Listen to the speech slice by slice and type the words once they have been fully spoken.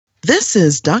This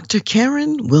is Dr.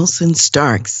 Karen Wilson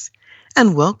Starks,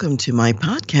 and welcome to my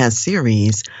podcast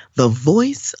series, The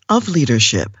Voice of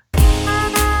Leadership.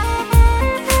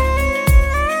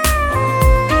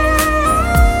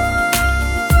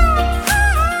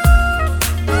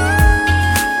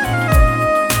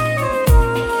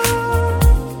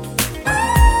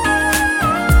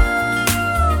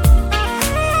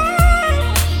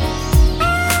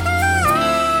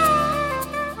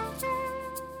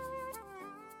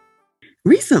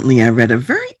 Recently, I read a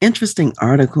very interesting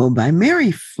article by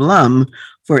Mary Flum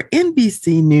for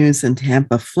NBC News in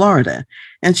Tampa, Florida,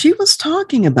 and she was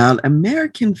talking about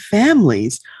American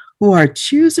families who are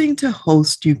choosing to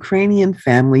host Ukrainian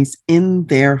families in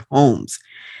their homes.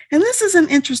 And this is an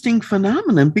interesting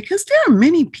phenomenon because there are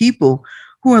many people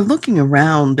who are looking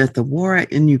around at the war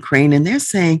in Ukraine and they're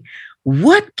saying,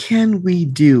 what can we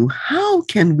do? How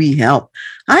can we help?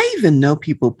 I even know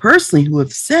people personally who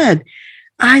have said,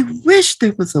 I wish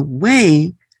there was a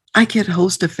way I could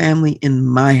host a family in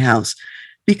my house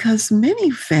because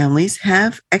many families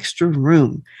have extra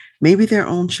room. Maybe their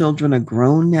own children are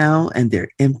grown now and they're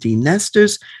empty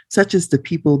nesters, such as the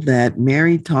people that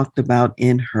Mary talked about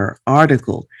in her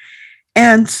article.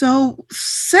 And so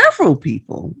several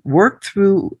people worked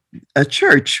through a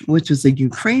church, which is a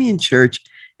Ukrainian church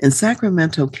in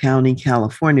Sacramento County,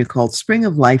 California, called Spring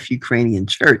of Life Ukrainian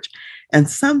Church. And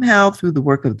somehow through the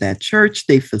work of that church,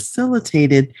 they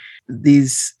facilitated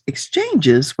these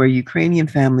exchanges where Ukrainian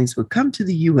families would come to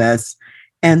the U.S.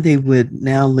 and they would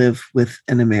now live with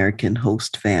an American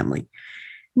host family.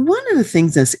 One of the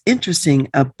things that's interesting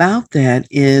about that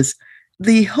is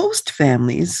the host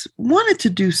families wanted to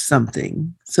do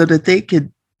something so that they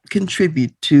could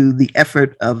contribute to the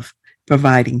effort of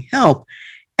providing help.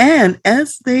 And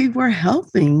as they were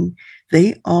helping,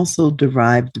 they also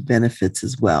derived benefits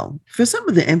as well. For some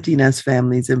of the empty nest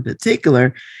families in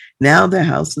particular, now their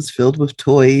house is filled with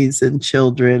toys and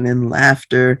children and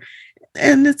laughter.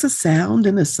 And it's a sound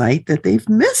and a sight that they've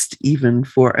missed even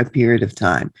for a period of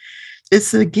time.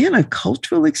 It's, again, a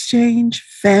cultural exchange,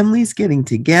 families getting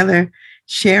together,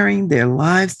 sharing their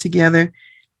lives together,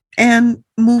 and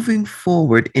moving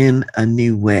forward in a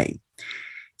new way.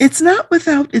 It's not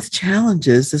without its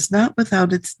challenges. It's not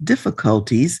without its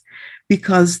difficulties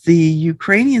because the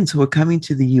Ukrainians who are coming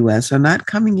to the U.S. are not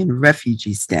coming in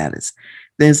refugee status.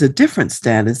 There's a different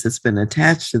status that's been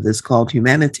attached to this called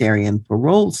humanitarian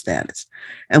parole status.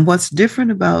 And what's different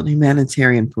about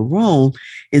humanitarian parole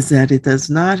is that it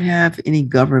does not have any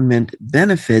government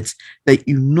benefits that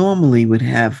you normally would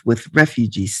have with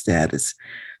refugee status.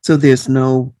 So there's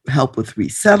no help with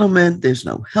resettlement, there's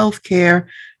no health care,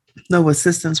 no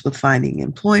assistance with finding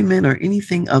employment or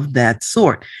anything of that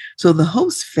sort. So the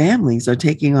host families are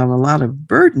taking on a lot of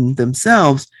burden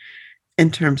themselves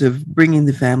in terms of bringing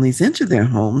the families into their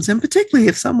homes. And particularly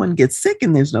if someone gets sick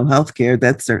and there's no health care,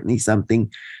 that's certainly something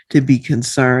to be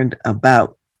concerned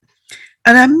about.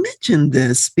 And I mention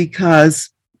this because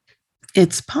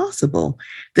it's possible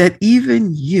that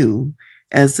even you,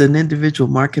 as an individual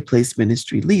marketplace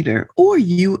ministry leader, or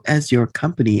you as your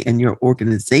company and your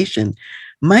organization,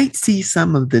 might see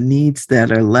some of the needs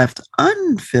that are left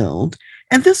unfilled,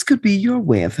 and this could be your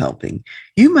way of helping.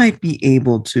 You might be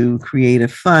able to create a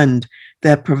fund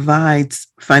that provides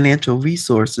financial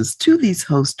resources to these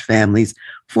host families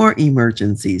for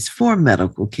emergencies, for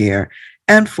medical care,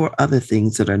 and for other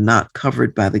things that are not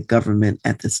covered by the government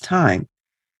at this time.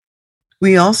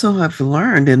 We also have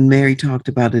learned, and Mary talked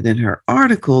about it in her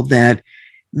article, that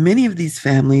many of these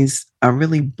families are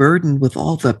really burdened with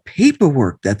all the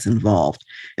paperwork that's involved.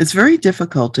 It's very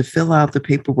difficult to fill out the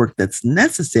paperwork that's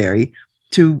necessary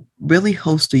to really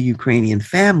host a Ukrainian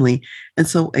family. And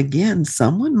so again,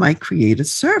 someone might create a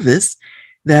service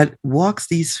that walks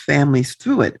these families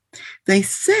through it. They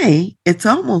say it's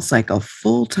almost like a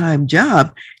full-time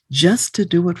job just to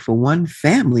do it for one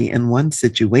family in one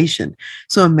situation.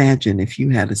 So imagine if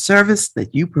you had a service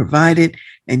that you provided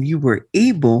and you were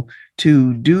able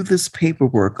to do this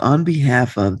paperwork on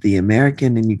behalf of the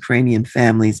American and Ukrainian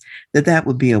families, that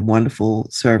would be a wonderful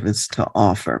service to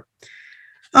offer.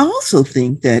 I also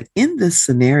think that in this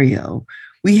scenario,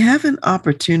 we have an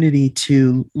opportunity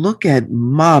to look at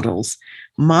models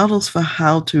for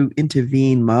how to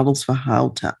intervene, models for how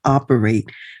to operate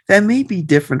that may be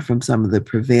different from some of the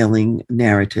prevailing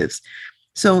narratives.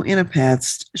 So in a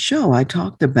past show, I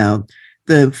talked about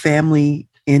the family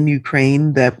in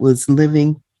Ukraine that was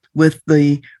living with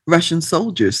the Russian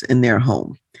soldiers in their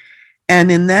home.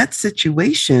 And in that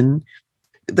situation,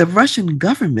 the Russian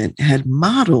government had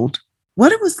modeled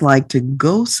what it was like to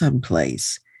go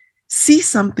someplace, see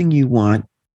something you want,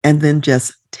 and then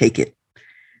just take it.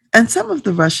 And some of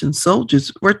the Russian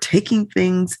soldiers were taking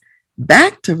things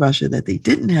back to Russia that they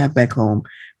didn't have back home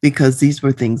because these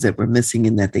were things that were missing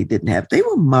and that they didn't have. They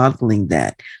were modeling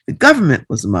that. The government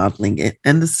was modeling it,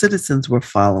 and the citizens were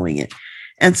following it.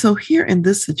 And so here in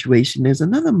this situation, there's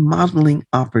another modeling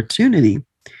opportunity.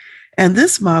 And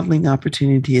this modeling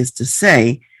opportunity is to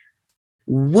say,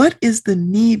 what is the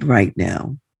need right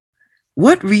now?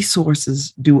 What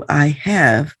resources do I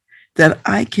have that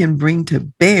I can bring to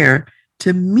bear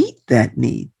to meet that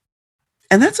need?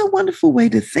 And that's a wonderful way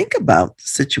to think about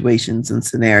situations and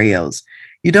scenarios.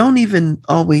 You don't even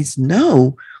always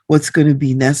know what's going to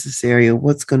be necessary or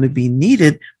what's going to be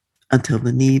needed until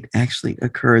the need actually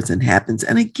occurs and happens.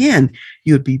 And again,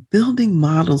 you would be building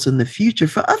models in the future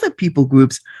for other people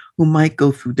groups who might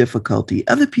go through difficulty,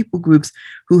 other people groups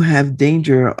who have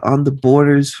danger on the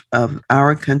borders of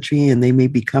our country, and they may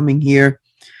be coming here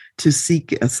to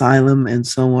seek asylum and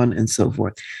so on and so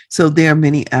forth. So there are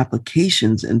many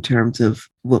applications in terms of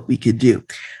what we could do.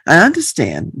 I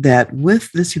understand that with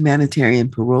this humanitarian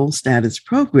parole status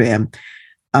program,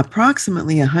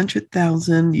 approximately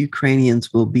 100,000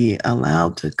 Ukrainians will be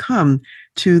allowed to come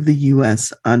to the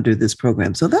U.S. under this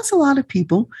program. So that's a lot of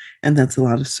people, and that's a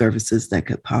lot of services that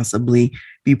could possibly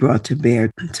be brought to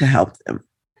bear to help them.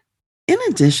 In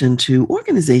addition to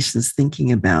organizations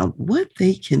thinking about what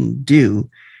they can do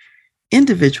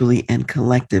individually and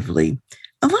collectively,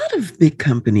 a lot of big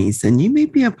companies, and you may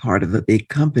be a part of a big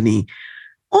company,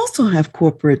 also have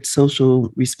corporate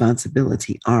social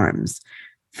responsibility arms.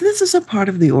 This is a part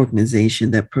of the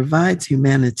organization that provides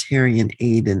humanitarian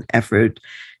aid and effort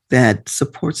that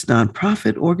supports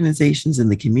nonprofit organizations in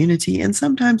the community, and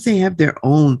sometimes they have their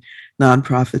own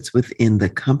nonprofits within the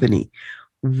company.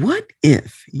 What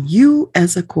if you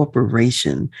as a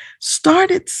corporation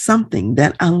started something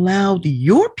that allowed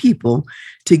your people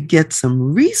to get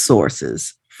some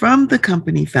resources from the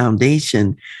company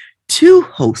foundation to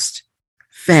host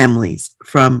families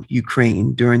from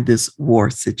Ukraine during this war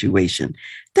situation?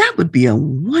 That would be a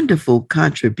wonderful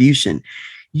contribution.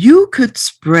 You could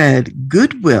spread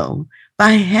goodwill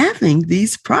by having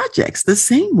these projects the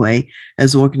same way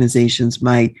as organizations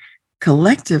might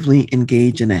collectively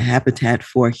engage in a Habitat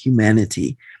for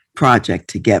Humanity project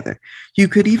together. You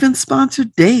could even sponsor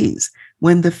days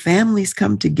when the families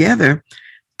come together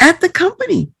at the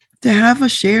company to have a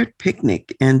shared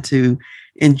picnic and to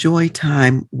enjoy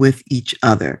time with each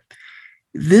other.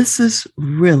 This is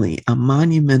really a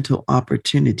monumental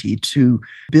opportunity to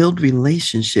build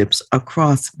relationships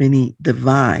across many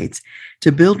divides,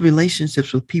 to build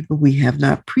relationships with people we have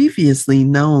not previously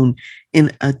known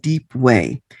in a deep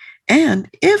way. And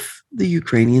if the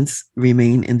Ukrainians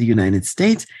remain in the United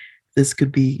States, this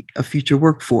could be a future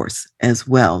workforce as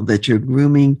well that you're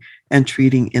grooming and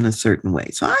treating in a certain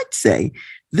way. So I'd say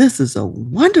this is a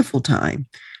wonderful time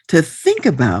to think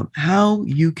about how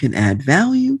you can add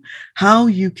value, how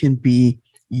you can be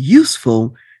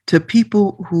useful to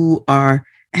people who are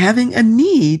having a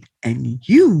need, and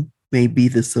you may be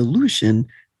the solution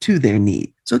to their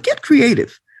need. So get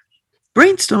creative.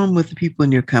 Brainstorm with the people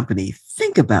in your company.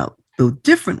 Think about the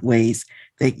different ways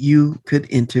that you could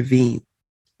intervene.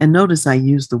 And notice I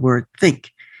use the word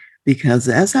think, because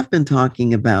as I've been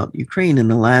talking about Ukraine in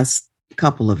the last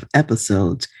couple of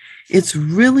episodes, it's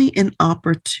really an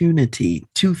opportunity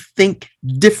to think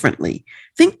differently.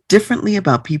 Think differently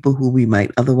about people who we might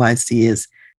otherwise see as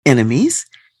enemies,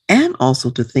 and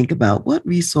also to think about what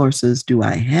resources do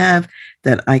I have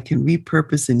that I can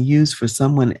repurpose and use for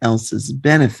someone else's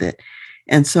benefit.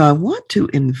 And so I want to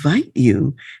invite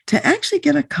you to actually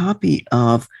get a copy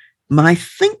of my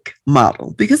Think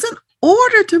model, because in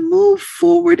order to move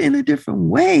forward in a different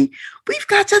way, we've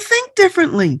got to think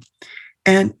differently.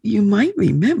 And you might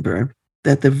remember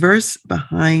that the verse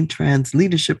behind Trans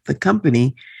Leadership, the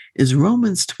company, is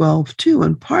Romans 12:2.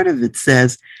 And part of it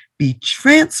says, be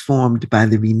transformed by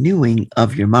the renewing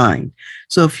of your mind.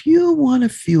 So if you want to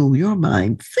fuel your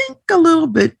mind, think a little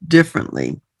bit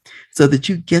differently so that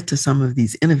you get to some of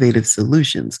these innovative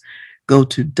solutions. Go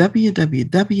to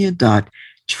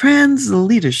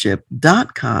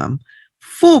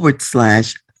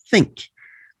www.transleadership.com/think.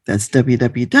 That's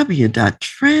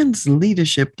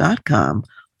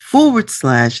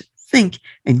www.transleadership.com/think,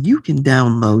 and you can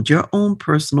download your own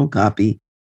personal copy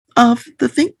of the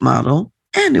Think model,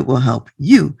 and it will help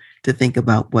you to think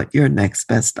about what your next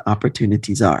best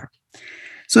opportunities are.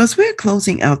 So as we're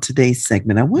closing out today's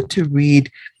segment, I want to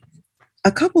read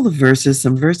a couple of verses,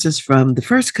 some verses from the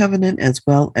first covenant as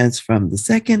well as from the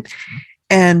second.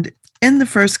 And in the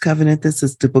first covenant, this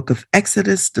is the book of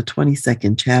Exodus, the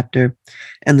 22nd chapter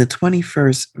and the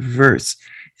 21st verse.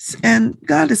 And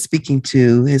God is speaking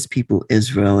to his people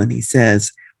Israel, and he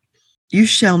says, You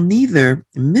shall neither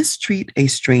mistreat a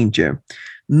stranger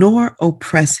nor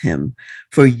oppress him,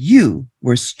 for you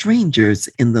were strangers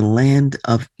in the land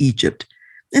of Egypt.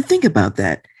 And think about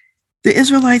that. The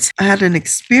Israelites had an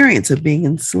experience of being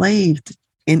enslaved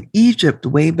in Egypt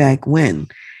way back when.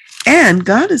 And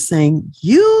God is saying,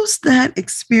 use that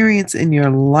experience in your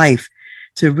life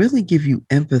to really give you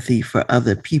empathy for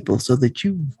other people so that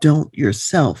you don't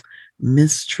yourself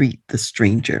mistreat the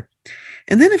stranger.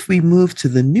 And then if we move to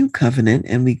the new covenant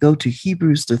and we go to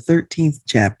Hebrews, the 13th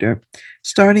chapter,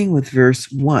 starting with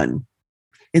verse 1,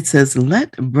 it says,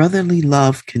 let brotherly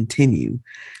love continue.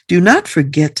 Do not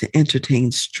forget to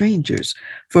entertain strangers,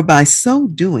 for by so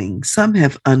doing, some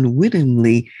have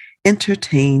unwittingly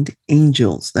entertained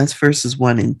angels. That's verses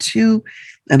 1 and 2.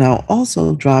 And I'll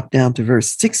also drop down to verse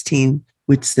 16,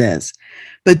 which says,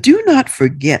 but do not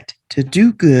forget to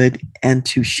do good and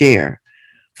to share,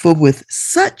 for with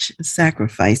such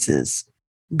sacrifices,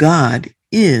 God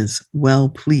is well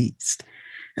pleased.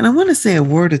 And I want to say a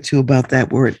word or two about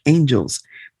that word angels.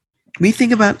 We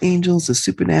think about angels as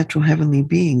supernatural heavenly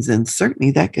beings, and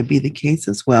certainly that could be the case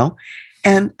as well.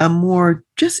 And a more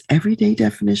just everyday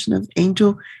definition of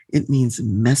angel, it means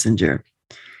messenger.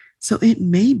 So it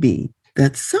may be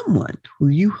that someone who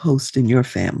you host in your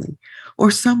family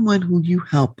or someone who you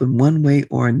help in one way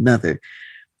or another,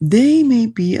 they may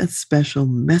be a special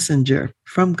messenger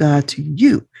from God to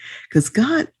you, because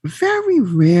God very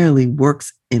rarely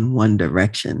works in one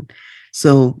direction.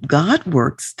 So God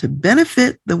works to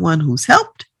benefit the one who's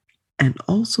helped and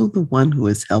also the one who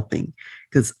is helping,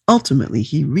 because ultimately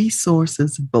he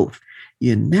resources both.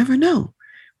 You never know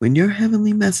when your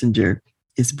heavenly messenger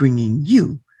is bringing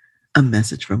you a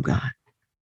message from God.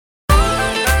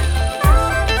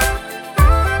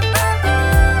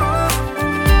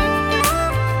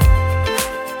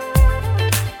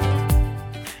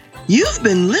 You've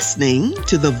been listening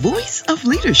to The Voice of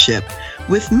Leadership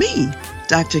with me,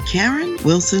 Dr. Karen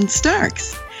Wilson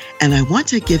Starks. And I want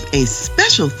to give a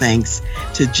special thanks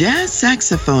to jazz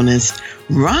saxophonist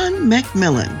Ron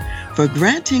McMillan for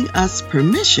granting us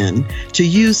permission to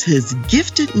use his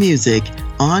gifted music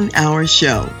on our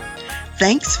show.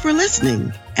 Thanks for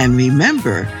listening. And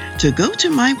remember to go to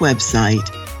my website,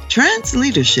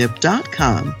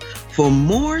 transleadership.com, for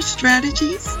more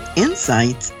strategies,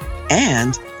 insights,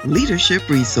 and leadership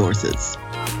resources.